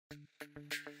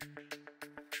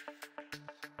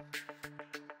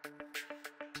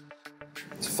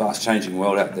fast changing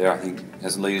world out there. I think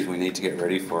as leaders we need to get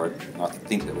ready for it. I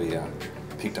think that we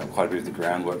picked up quite a bit of the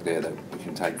groundwork there that we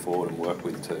can take forward and work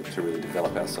with to really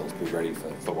develop ourselves, be ready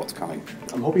for what's coming.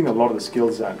 I'm hoping that a lot of the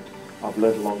skills that I've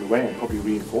learned along the way and probably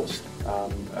reinforced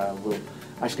will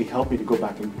actually help me to go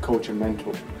back and coach and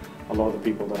mentor a lot of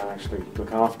the people that I actually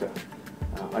look after.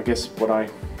 I guess I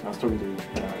was talking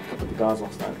to a couple of the guys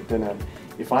last night at dinner,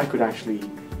 if I could actually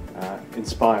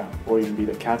inspire or even be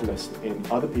the catalyst in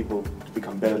other people to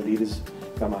become better leaders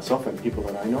than myself and people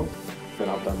that I know, then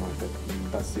I've done my bit.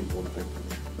 And that's the important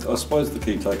thing. I suppose the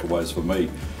key takeaways for me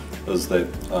is that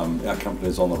our company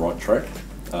is on the right track,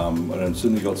 and it's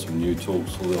certainly got some new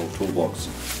tools for the old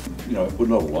toolbox. You know, we're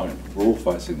not alone. We're all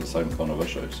facing the same kind of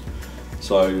issues.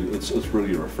 So it's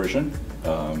really refreshing,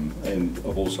 and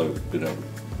I've also been able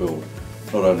to build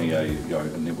not only a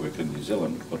network in New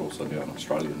Zealand, but also now an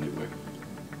Australian network.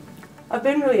 I've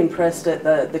been really impressed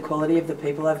at the quality of the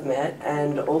people I've met,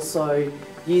 and also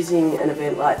using an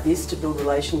event like this to build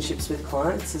relationships with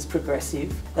clients is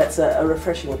progressive. That's a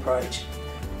refreshing approach.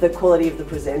 The quality of the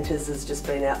presenters has just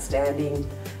been outstanding.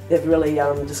 They've really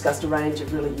discussed a range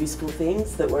of really useful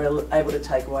things that we're able to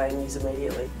take away and use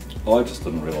immediately. I just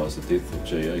didn't realise the depth of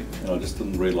GE, and I just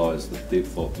didn't realise the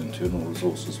depth of internal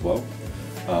resource as well.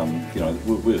 You know,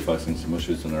 we're facing some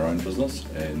issues in our own business,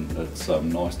 and it's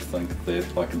nice to think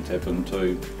that I can tap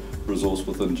into resource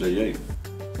within GE.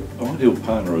 An ideal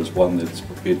partner is one that's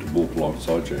prepared to walk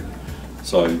alongside you.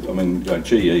 So, I mean,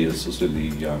 GE has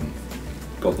certainly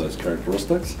got those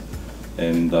characteristics,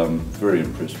 and very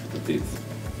impressed with the depth.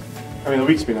 I mean, the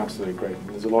week's been absolutely great.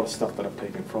 There's a lot of stuff that I've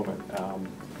taken from it.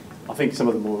 I think some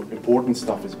of the more important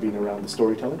stuff has been around the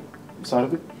storytelling side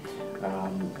of it,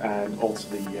 and also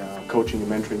the coaching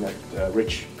and mentoring that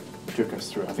Rich took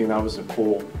us through. I think that was the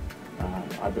core,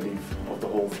 I believe, of the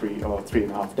whole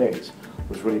 3.5 days,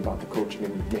 was really about the coaching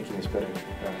and making us better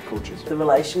coaches. The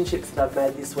relationships that I've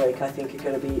made this week I think are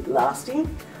going to be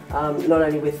lasting, not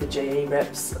only with the GE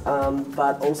reps,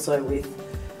 but also with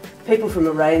people from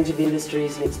a range of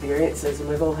industries and experiences, and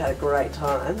we've all had a great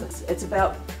time. It's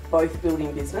about both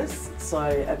building business,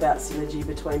 so about synergy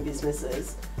between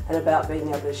businesses, and about being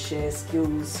able to share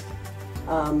skills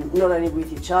not only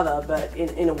with each other but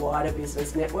in a wider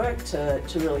business network to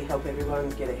really help everyone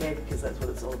get ahead, because that's what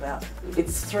it's all about.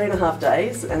 It's 3.5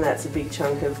 days, and that's a big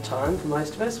chunk of time for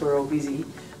most of us. We're all busy,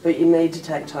 but you need to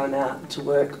take time out to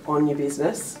work on your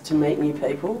business, to meet new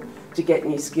people, to get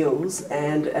new skills,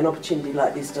 and an opportunity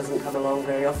like this doesn't come along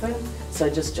very often, so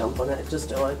just jump on it, just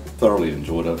do it. Thoroughly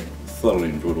enjoyed it, thoroughly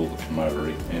enjoyed all the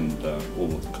camaraderie and all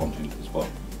of the content as well.